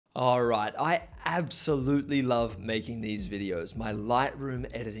All right, I absolutely love making these videos, my Lightroom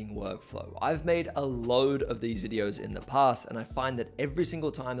editing workflow. I've made a load of these videos in the past, and I find that every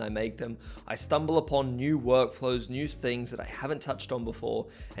single time I make them, I stumble upon new workflows, new things that I haven't touched on before,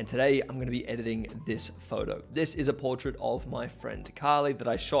 and today I'm gonna be editing this photo. This is a portrait of my friend Carly that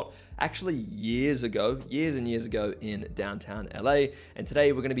I shot actually years and years ago in downtown LA, and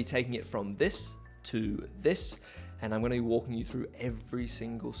today we're gonna be taking it from this to this, and I'm going to be walking you through every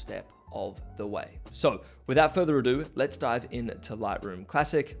single step of the way. So without further ado, let's dive into Lightroom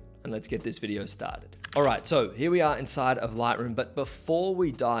Classic and let's get this video started. All right, so here we are inside of Lightroom, but before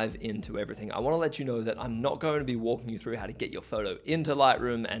we dive into everything, I want to let you know that I'm not going to be walking you through how to get your photo into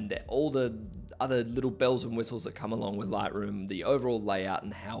Lightroom and all the other little bells and whistles that come along with Lightroom, the overall layout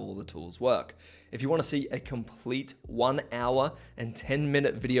and how all the tools work. If you want to see a complete 1 hour and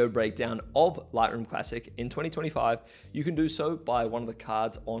 10-minute video breakdown of Lightroom Classic in 2025, you can do so by one of the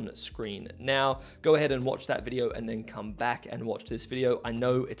cards on screen. Now, go ahead and watch that video and then come back and watch this video. I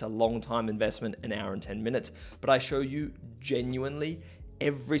know it's a long time investment, an hour and 10 minutes, but I show you genuinely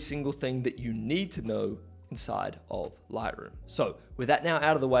every single thing that you need to know inside of Lightroom. So with that now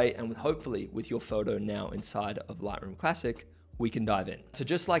out of the way, and hopefully with your photo now inside of Lightroom Classic, we can dive in. So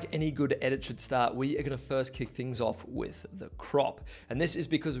just like any good edit should start, we are gonna first kick things off with the crop. And this is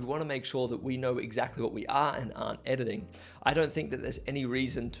because we wanna make sure that we know exactly what we are and aren't editing. I don't think that there's any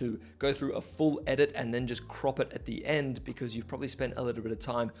reason to go through a full edit and then just crop it at the end, because you've probably spent a little bit of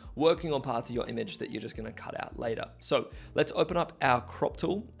time working on parts of your image that you're just gonna cut out later. So let's open up our crop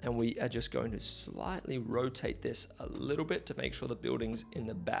tool, and we are just going to slightly rotate this a little bit to make sure the buildings in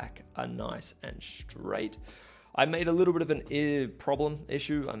the back are nice and straight. I made a little bit of an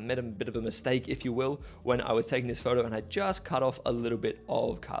issue. I made a bit of a mistake, if you will, when I was taking this photo, and I just cut off a little bit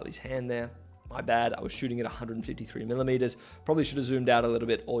of Carly's hand there. My bad, I was shooting at 153 millimeters. Probably should have zoomed out a little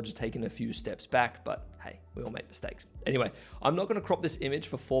bit or just taken a few steps back, but hey, we all make mistakes. Anyway, I'm not gonna crop this image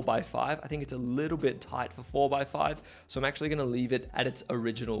for 4:5. I think it's a little bit tight for 4:5, so I'm actually gonna leave it at its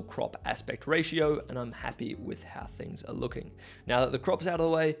original crop aspect ratio, and I'm happy with how things are looking. Now that the crop's out of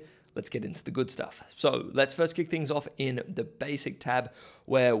the way, let's get into the good stuff. So let's first kick things off in the basic tab,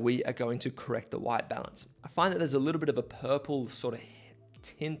 where we are going to correct the white balance. I find that there's a little bit of a purple sort of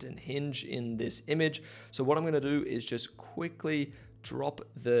tint and hinge in this image. So what I'm gonna do is just quickly drop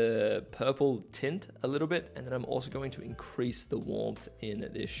the purple tint a little bit, and then I'm also going to increase the warmth in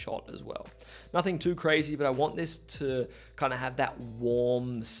this shot as well. Nothing too crazy, but I want this to kind of have that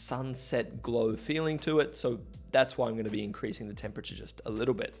warm sunset glow feeling to it, so that's why I'm going to be increasing the temperature just a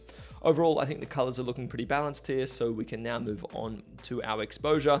little bit. Overall, I think the colors are looking pretty balanced here, so we can now move on to our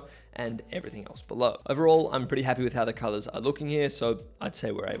exposure and everything else below. Overall, I'm pretty happy with how the colors are looking here, so I'd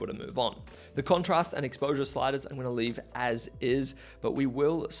say we're able to move on. The contrast and exposure sliders I'm going to leave as is, but we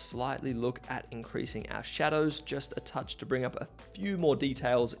will slightly look at increasing our shadows just a touch to bring up a few more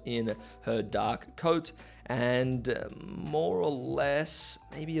details in her dark coat, and more or less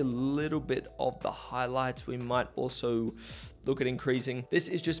maybe a little bit of the highlights we might also look at increasing. This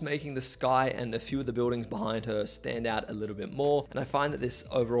is just making the sky and a few of the buildings behind her stand out a little bit more, and I find that this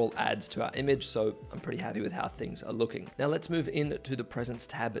overall adds to our image, so I'm pretty happy with how things are looking. Now let's move into the presence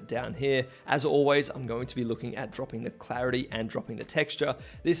tab down here. As always, I'm going to be looking at dropping the clarity and dropping the texture.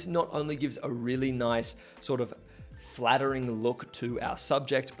 This not only gives a really nice sort of flattering look to our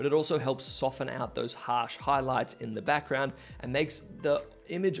subject, but it also helps soften out those harsh highlights in the background and makes the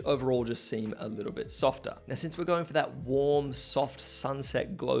image overall just seem a little bit softer. Now, since we're going for that warm, soft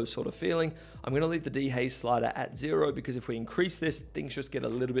sunset glow sort of feeling, I'm gonna leave the dehaze slider at 0, because if we increase this, things just get a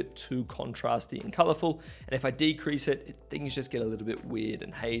little bit too contrasty and colorful. And if I decrease it, things just get a little bit weird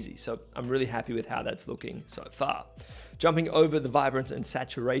and hazy. So I'm really happy with how that's looking so far. Jumping over the vibrance and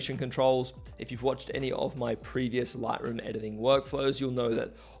saturation controls, if you've watched any of my previous Lightroom editing workflows, you'll know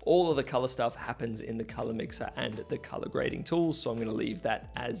that all of the color stuff happens in the color mixer and the color grading tools. So I'm gonna leave that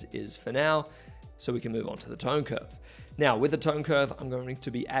as is for now, so we can move on to the tone curve. Now, with the tone curve, I'm going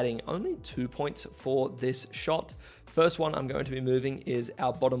to be adding only 2 points for this shot. First one I'm going to be moving is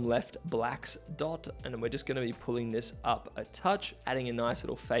our bottom left blacks dot, and we're just going to be pulling this up a touch, adding a nice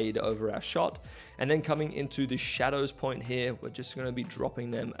little fade over our shot. And then coming into the shadows point here, we're just going to be dropping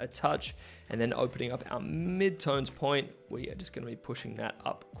them a touch, and then opening up our mid-tones point, we are just going to be pushing that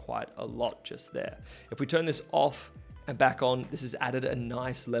up quite a lot just there. If we turn this off and back on, this has added a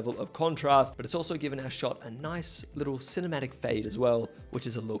nice level of contrast, but it's also given our shot a nice little cinematic fade as well, which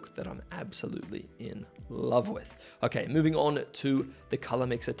is a look that I'm absolutely in love with. Okay, moving on to the color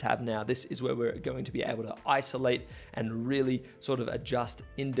mixer tab now. This is where we're going to be able to isolate and really sort of adjust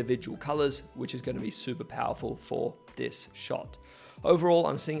individual colors, which is going to be super powerful for this shot. Overall,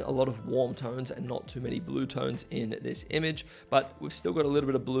 I'm seeing a lot of warm tones and not too many blue tones in this image, but we've still got a little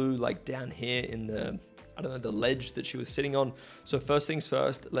bit of blue like down here in the, I don't know, the ledge that she was sitting on. So first things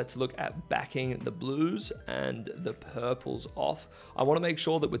first, let's look at backing the blues and the purples off. I want to make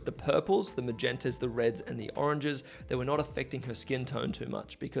sure that with the purples, the magentas, the reds, and the oranges, that we're not affecting her skin tone too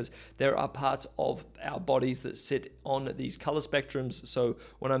much, because there are parts of our bodies that sit on these color spectrums. So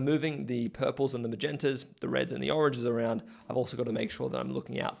when I'm moving the purples and the magentas, the reds and the oranges around, I've also got to make sure that I'm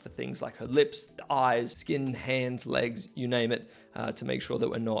looking out for things like her lips, the eyes, skin, hands, legs, you name it, to make sure that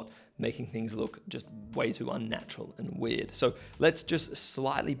we're not making things look just way too unnatural and weird. So let's just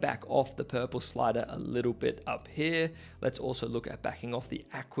slightly back off the purple slider a little bit up here. Let's also look at backing off the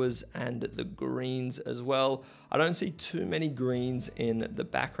aquas and the greens as well. I don't see too many greens in the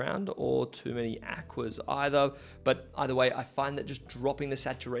background or too many aquas either, but either way, I find that just dropping the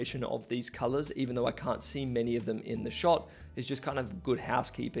saturation of these colors, even though I can't see many of them in the shot, is just kind of good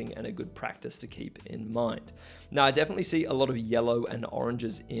housekeeping and a good practice to keep in mind. Now, I definitely see a lot of yellow and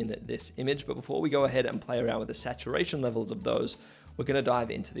oranges in this image, but before we go ahead and play around with the saturation levels of those, we're going to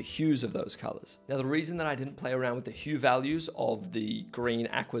dive into the hues of those colors. Now, the reason that I didn't play around with the hue values of the green,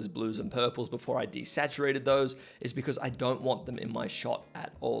 aquas, blues, and purples before I desaturated those is because I don't want them in my shot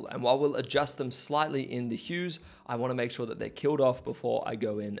at all. And while we'll adjust them slightly in the hues, I want to make sure that they're killed off before I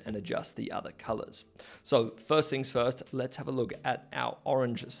go in and adjust the other colors. So first things first, let's have a look at our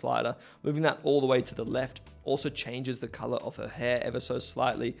orange slider. Moving that all the way to the left also changes the color of her hair ever so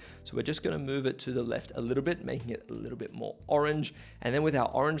slightly. So we're just going to move it to the left a little bit, making it a little bit more orange. And then with our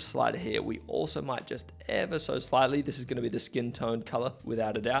orange slider here, we also might just ever so slightly, this is going to be the skin tone color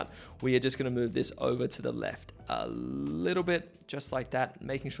without a doubt, we are just going to move this over to the left a little bit, just like that,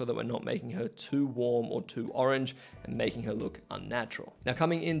 making sure that we're not making her too warm or too orange and making her look unnatural. Now,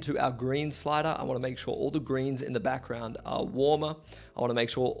 coming into our green slider, I want to make sure all the greens in the background are warmer. I want to make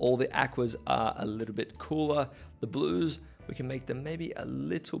sure all the aquas are a little bit cooler. The blues, we can make them maybe a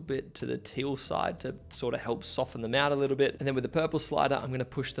little bit to the teal side to sort of help soften them out a little bit. And then with the purple slider, I'm going to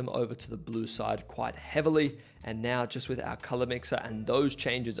push them over to the blue side quite heavily. And now just with our color mixer and those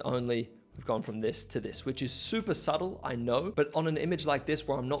changes only, we've gone from this to this, which is super subtle, I know, but on an image like this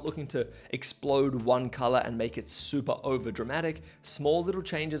where I'm not looking to explode one color and make it super over dramatic, small little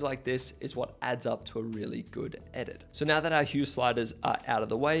changes like this is what adds up to a really good edit. So now that our hue sliders are out of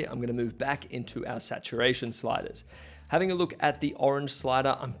the way, I'm gonna move back into our saturation sliders. Having a look at the orange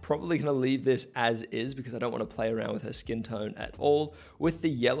slider, I'm probably gonna leave this as is because I don't wanna play around with her skin tone at all. With the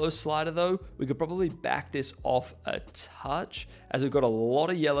yellow slider though, we could probably back this off a touch as we've got a lot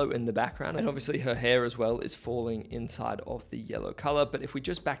of yellow in the background, and obviously her hair as well is falling inside of the yellow color. But if we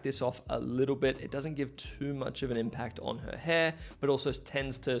just back this off a little bit, it doesn't give too much of an impact on her hair, but also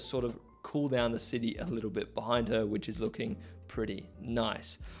tends to sort of cool down the city a little bit behind her, which is looking pretty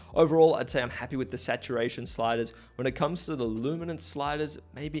nice. Overall, I'd say I'm happy with the saturation sliders. When it comes to the luminance sliders,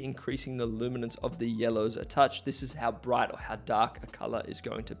 maybe increasing the luminance of the yellows a touch. This is how bright or how dark a color is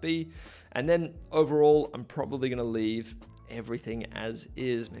going to be. And then overall, I'm probably going to leave everything as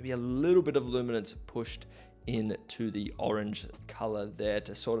is, maybe a little bit of luminance pushed into the orange color there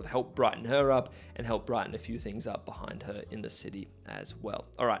to sort of help brighten her up and help brighten a few things up behind her in the city as well.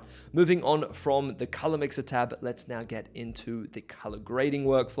 All right, moving on from the color mixer tab, let's now get into the color grading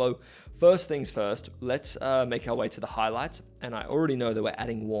workflow. First things first, let's make our way to the highlights. And I already know that we're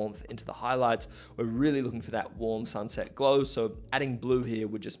adding warmth into the highlights. We're really looking for that warm sunset glow. So adding blue here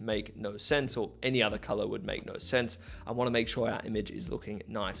would just make no sense, or any other color would make no sense. I want to make sure our image is looking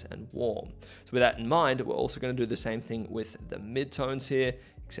nice and warm. So with that in mind, we're also going to do the same thing with the midtones here,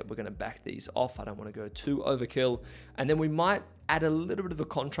 except we're going to back these off. I don't want to go too overkill. And then we might add a little bit of a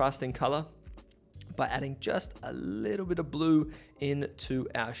contrasting color by adding just a little bit of blue into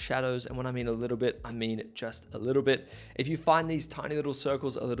our shadows. And when I mean a little bit, I mean just a little bit. If you find these tiny little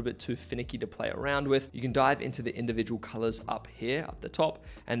circles a little bit too finicky to play around with, you can dive into the individual colors up here, up the top,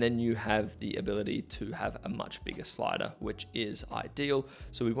 and then you have the ability to have a much bigger slider, which is ideal.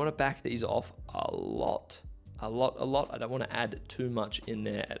 So we want to back these off a lot. I don't want to add too much in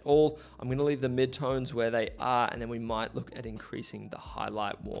there at all. I'm going to leave the midtones where they are, and then we might look at increasing the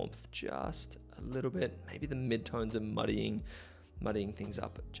highlight warmth just a little bit. Maybe the midtones are muddying things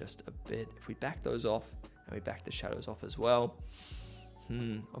up just a bit. If we back those off and we back the shadows off as well,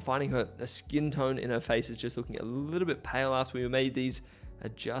 I'm finding the skin tone in her face is just looking a little bit pale after we made these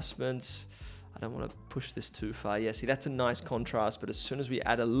adjustments. I don't want to push this too far. Yeah, see, that's a nice contrast, but as soon as we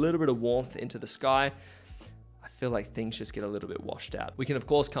add a little bit of warmth into the sky, I feel like things just get a little bit washed out. We can of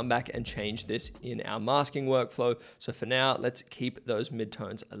course come back and change this in our masking workflow. So for now, let's keep those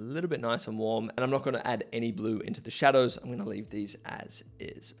midtones a little bit nice and warm, and I'm not going to add any blue into the shadows. I'm going to leave these as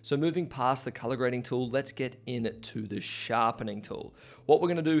is. So moving past the color grading tool, let's get into the sharpening tool. What we're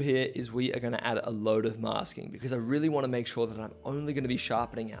going to do here is we are going to add a load of masking, because I really want to make sure that I'm only going to be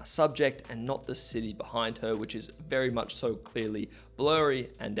sharpening our subject and not the city behind her, which is very much so clearly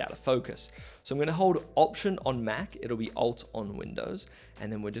blurry and out of focus. So I'm going to hold Option on Mac, it'll be Alt on Windows,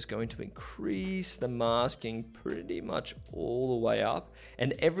 and then we're just going to increase the masking pretty much all the way up,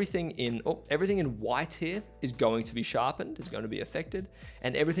 and everything in white here is going to be sharpened, is going to be affected,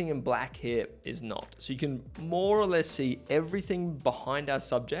 and everything in black here is not. So you can more or less see everything behind our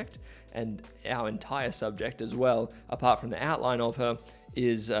subject and our entire subject as well, apart from the outline of her,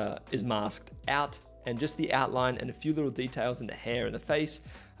 is masked out, and just the outline and a few little details in the hair and the face,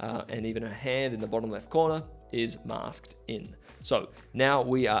 and even her hand in the bottom left corner is masked in. So now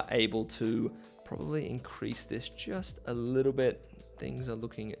we are able to probably increase this just a little bit. Things are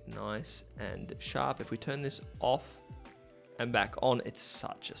looking nice and sharp. If we turn this off and back on, it's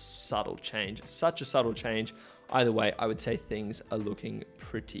such a subtle change, Either way, I would say things are looking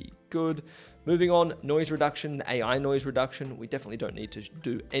pretty good. Moving on, noise reduction, AI noise reduction. We definitely don't need to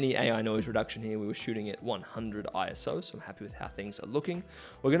do any AI noise reduction here. We were shooting at 100 ISO, so I'm happy with how things are looking.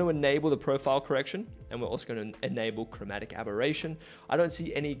 We're going to enable the profile correction, and we're also going to enable chromatic aberration. I don't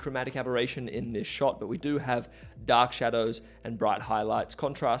see any chromatic aberration in this shot, but we do have dark shadows and bright highlights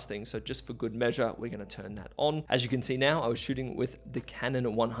contrasting, so just for good measure, we're going to turn that on. As you can see now, I was shooting with the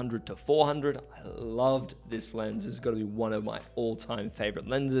Canon 100 to 400. I loved this lens. This has got to be one of my all-time favorite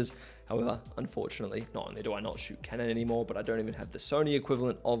lenses. However, unfortunately, not only do I not shoot Canon anymore, but I don't even have the Sony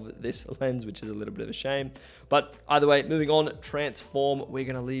equivalent of this lens, which is a little bit of a shame. But either way, moving on, transform, we're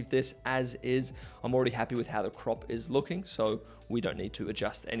going to leave this as is. I'm already happy with how the crop is looking, so we don't need to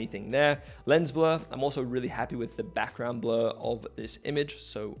adjust anything there. Lens blur, I'm also really happy with the background blur of this image,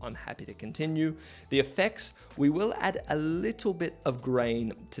 so I'm happy to continue. The effects, we will add a little bit of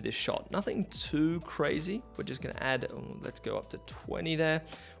grain to this shot. Nothing too crazy. We're just going to add, let's go up to 20 there.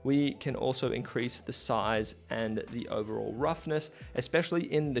 We can also increase the size and the overall roughness,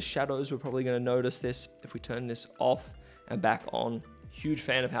 especially in the shadows. We're probably going to notice this if we turn this off and back on. Huge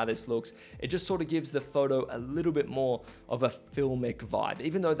fan of how this looks. It just sort of gives the photo a little bit more of a filmic vibe,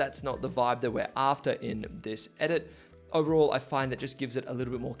 even though that's not the vibe that we're after in this edit. Overall, I find that just gives it a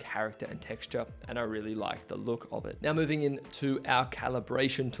little bit more character and texture, and I really like the look of it. Now moving into our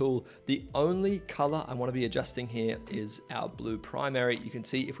calibration tool, the only color I want to be adjusting here is our blue primary. You can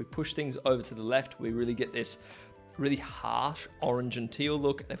see if we push things over to the left, we really get this really harsh orange and teal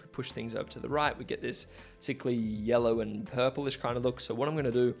look, and if we push things over to the right, we get this sickly yellow and purplish kind of look. So what I'm going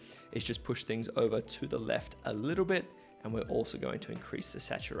to do is just push things over to the left a little bit, and we're also going to increase the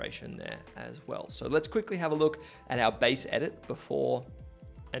saturation there as well. So let's quickly have a look at our base edit before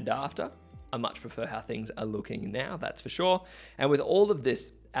and after. I much prefer how things are looking now, that's for sure. And with all of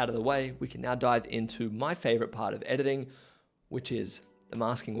this out of the way, we can now dive into my favorite part of editing, which is the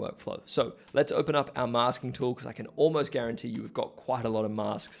masking workflow. So let's open up our masking tool, because I can almost guarantee you we've got quite a lot of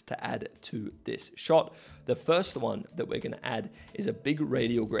masks to add to this shot. The first one that we're going to add is a big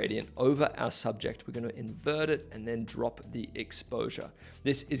radial gradient over our subject. We're going to invert it and then drop the exposure.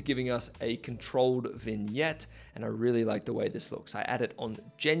 This is giving us a controlled vignette, and I really like the way this looks. I add it on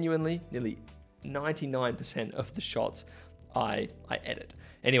genuinely nearly 99% of the shots I edit.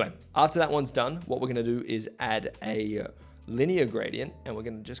 Anyway, after that one's done, what we're going to do is add a linear gradient, and we're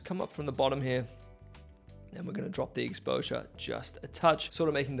going to just come up from the bottom here, and we're going to drop the exposure just a touch, sort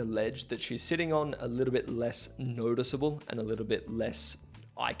of making the ledge that she's sitting on a little bit less noticeable and a little bit less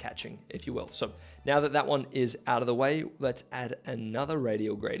eye-catching, if you will. So now that that one is out of the way, let's add another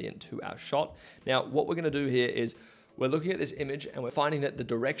radial gradient to our shot. Now what we're going to do here is we're looking at this image, and we're finding that the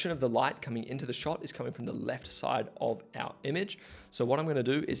direction of the light coming into the shot is coming from the left side of our image. So what I'm going to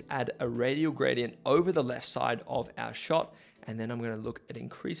do is add a radial gradient over the left side of our shot, and then I'm going to look at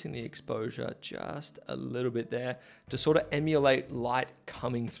increasing the exposure just a little bit there to sort of emulate light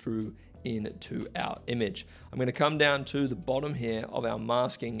coming through into our image. I'm going to come down to the bottom here of our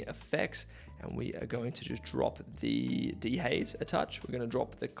masking effects, and we are going to just drop the dehaze a touch. We're going to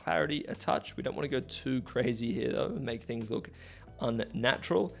drop the clarity a touch. We don't want to go too crazy here though and make things look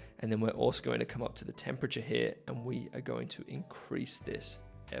unnatural. And then we're also going to come up to the temperature here, and we are going to increase this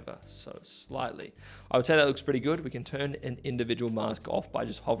ever so slightly. I would say that looks pretty good. We can turn an individual mask off by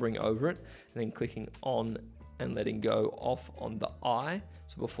just hovering over it and then clicking on and letting go off on the eye.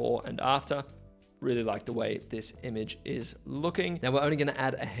 So before and after. really like the way this image is looking. Now we're only gonna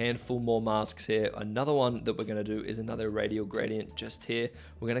add a handful more masks here. Another one that we're gonna do is another radial gradient just here.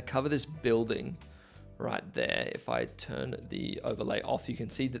 We're gonna cover this building right there. If I turn the overlay off, you can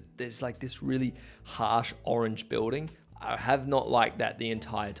see that there's like this really harsh orange building. I have not liked that the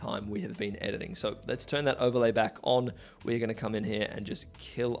entire time we have been editing. So let's turn that overlay back on. We're gonna come in here and just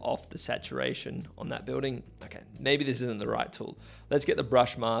kill off the saturation on that building. Okay, maybe this isn't the right tool. Let's get the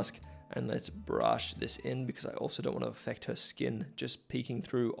brush mask and let's brush this in, because I also don't want to affect her skin just peeking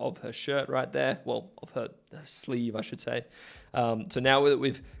through of her shirt right there. Well, of her sleeve, I should say. So now that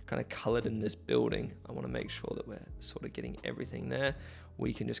we've kind of colored in this building, I want to make sure that we're sort of getting everything there.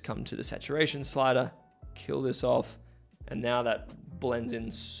 We can just come to the saturation slider, kill this off, and now that blends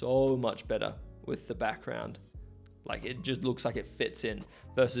in so much better with the background. Like, it just looks like it fits in,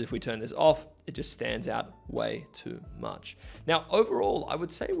 versus if we turn this off, it just stands out way too much. Now, overall, I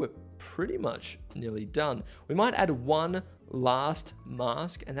would say we're pretty much nearly done. We might add one last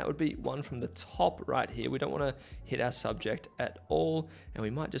mask, and that would be one from the top right here. We don't want to hit our subject at all, and we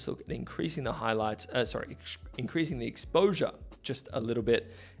might just look at increasing the highlights, increasing the exposure just a little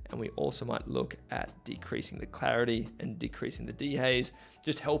bit. And we also might look at decreasing the clarity and decreasing the dehaze,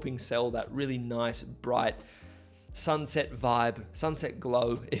 just helping sell that really nice, bright, sunset vibe, sunset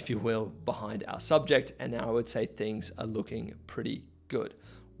glow, if you will, behind our subject. And now I would say things are looking pretty good.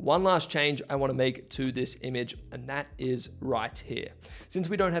 One last change I want to make to this image, and that is right here. Since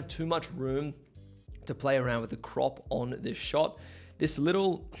we don't have too much room to play around with the crop on this shot, this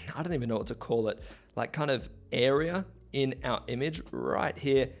little, I don't even know what to call it, like kind of area in our image right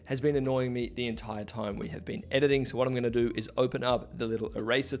here has been annoying me the entire time we have been editing. So what I'm going to do is open up the little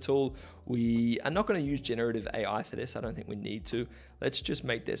eraser tool. We are not going to use generative AI for this. I don't think we need to. Let's just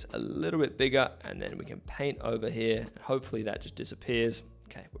make this a little bit bigger, and then we can paint over here, and hopefully that just disappears.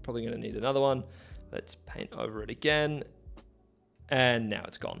 Okay, we're probably going to need another one. Let's paint over it again, and now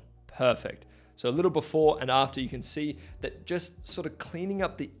it's gone. Perfect. So a little before and after, you can see that just sort of cleaning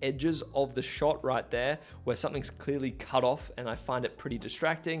up the edges of the shot right there, where something's clearly cut off and I find it pretty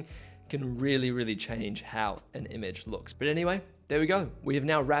distracting, can really, really change how an image looks. But anyway, there we go. We have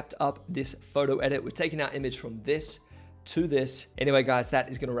now wrapped up this photo edit. We've taken our image from this to this. Anyway, guys, that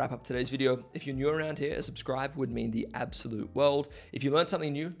is going to wrap up today's video. If you're new around here, a subscribe would mean the absolute world. If you learned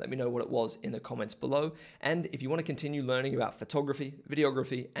something new, let me know what it was in the comments below. And if you want to continue learning about photography,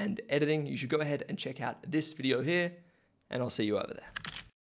 videography, and editing, you should go ahead and check out this video here, and I'll see you over there.